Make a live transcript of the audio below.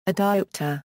A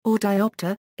diopter, or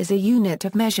diopter, is a unit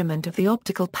of measurement of the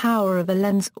optical power of a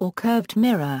lens or curved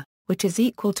mirror, which is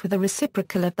equal to the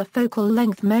reciprocal of the focal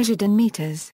length measured in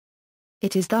meters.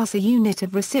 It is thus a unit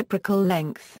of reciprocal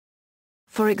length.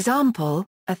 For example,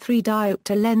 a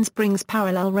 3-diopter lens brings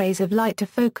parallel rays of light to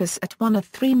focus at 1 of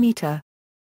 3 meter.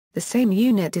 The same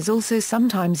unit is also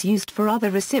sometimes used for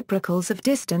other reciprocals of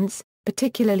distance,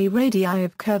 particularly radii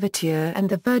of curvature and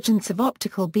the vergence of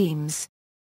optical beams.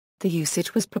 The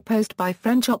usage was proposed by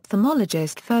French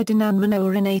ophthalmologist Ferdinand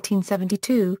Monoyer in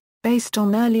 1872, based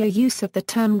on earlier use of the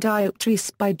term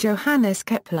dioptrice by Johannes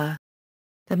Kepler.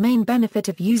 The main benefit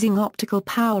of using optical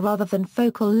power rather than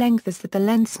focal length is that the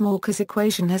lensmaker's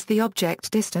equation has the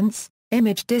object distance,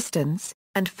 image distance,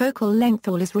 and focal length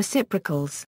all as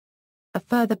reciprocals. A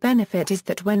further benefit is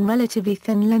that when relatively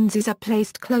thin lenses are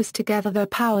placed close together their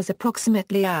powers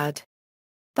approximately add.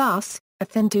 Thus, a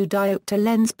thin 2-diopter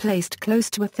lens placed close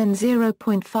to a thin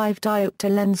 0.5-diopter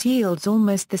lens yields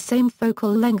almost the same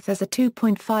focal length as a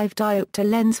 2.5-diopter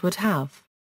lens would have.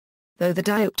 Though the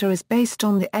diopter is based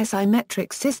on the SI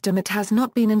metric system, it has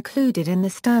not been included in the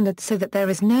standard so that there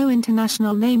is no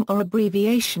international name or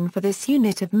abbreviation for this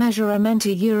unit of measurement.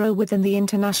 Within the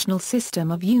international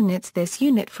system of units, this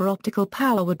unit for optical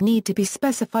power would need to be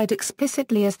specified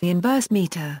explicitly as the inverse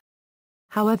meter.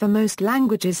 However, most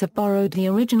languages have borrowed the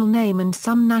original name, and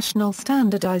some national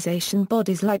standardization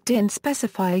bodies like DIN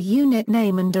specify a unit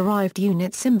name and derived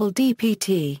unit symbol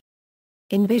dpt.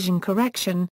 In vision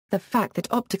correction, the fact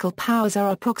that optical powers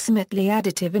are approximately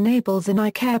additive enables an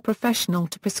eye care professional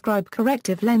to prescribe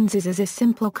corrective lenses as a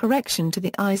simple correction to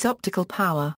the eye's optical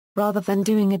power, rather than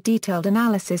doing a detailed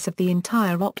analysis of the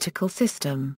entire optical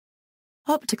system.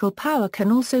 Optical power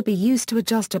can also be used to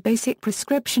adjust a basic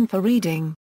prescription for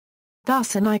reading.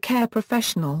 Thus, an eye care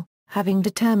professional, having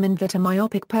determined that a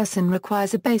myopic person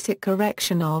requires a basic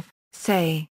correction of,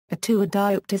 say, a 2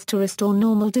 diopters to restore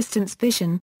normal distance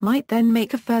vision, might then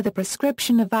make a further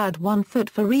prescription of add 1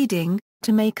 foot for reading,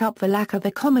 to make up for lack of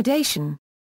accommodation.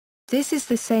 This is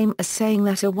the same as saying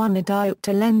that a 1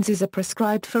 diopter lenses are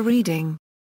prescribed for reading.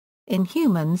 In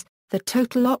humans, the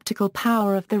total optical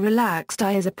power of the relaxed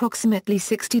eye is approximately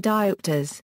 60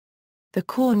 diopters. The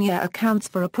cornea accounts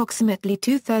for approximately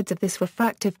 2/3 of this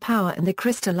refractive power, and the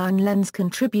crystalline lens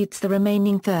contributes the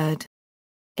remaining third.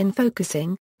 In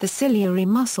focusing, the ciliary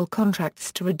muscle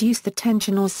contracts to reduce the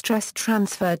tension or stress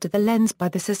transferred to the lens by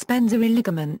the suspensory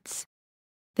ligaments.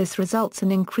 This results in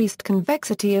increased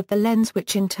convexity of the lens,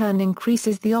 which in turn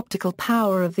increases the optical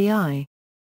power of the eye.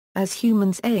 As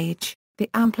humans age, the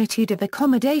amplitude of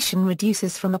accommodation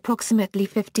reduces from approximately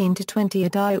 15 to 20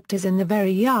 diopters in the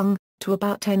very young, to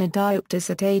about 10 diopters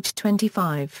at age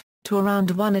 25, to around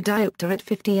 1 diopter at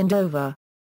 50 and over.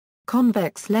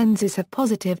 Convex lenses have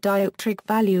positive dioptric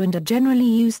value and are generally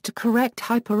used to correct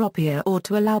hyperopia or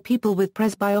to allow people with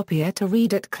presbyopia to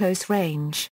read at close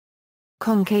range.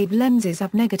 Concave lenses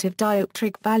have negative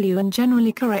dioptric value and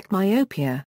generally correct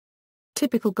myopia.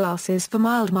 Typical glasses for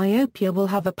mild myopia will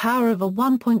have a power of a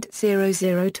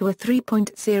 1.00 to a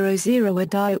 3.00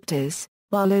 diopters,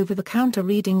 while over-the-counter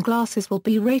reading glasses will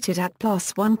be rated at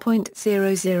plus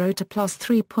 1.00 to plus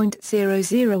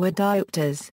 3.00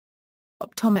 diopters.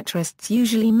 Optometrists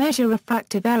usually measure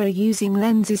refractive error using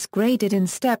lenses graded in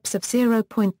steps of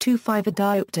 0.25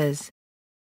 diopters.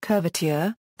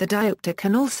 Curvature. The diopter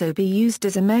can also be used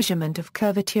as a measurement of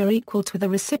curvature equal to the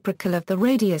reciprocal of the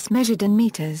radius measured in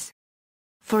meters.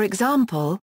 For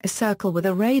example, a circle with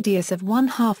a radius of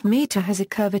 1/2 meter has a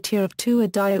curvature of 2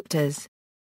 diopters.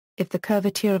 If the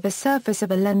curvature of a surface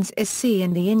of a lens is c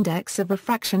and the index of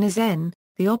refraction is n,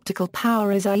 the optical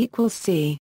power is I equals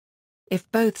c. If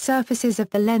both surfaces of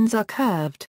the lens are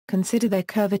curved, consider their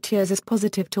curvatures as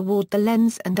positive toward the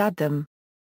lens and add them.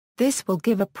 This will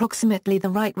give approximately the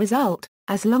right result,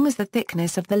 as long as the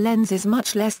thickness of the lens is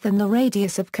much less than the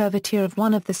radius of curvature of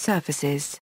one of the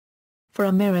surfaces. For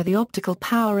a mirror, the optical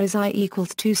power is I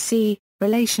equals 2c,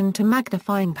 relation to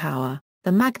magnifying power.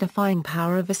 The magnifying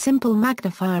power of a simple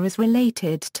magnifier is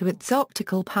related to its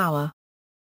optical power.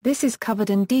 This is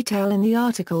covered in detail in the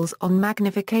articles on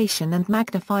magnification and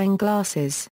magnifying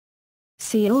glasses.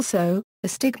 See also,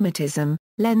 astigmatism,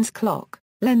 lens clock,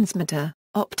 lens meter,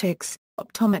 optics,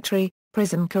 optometry,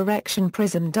 prism correction,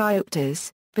 prism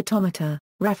diopters, photometer.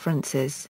 References.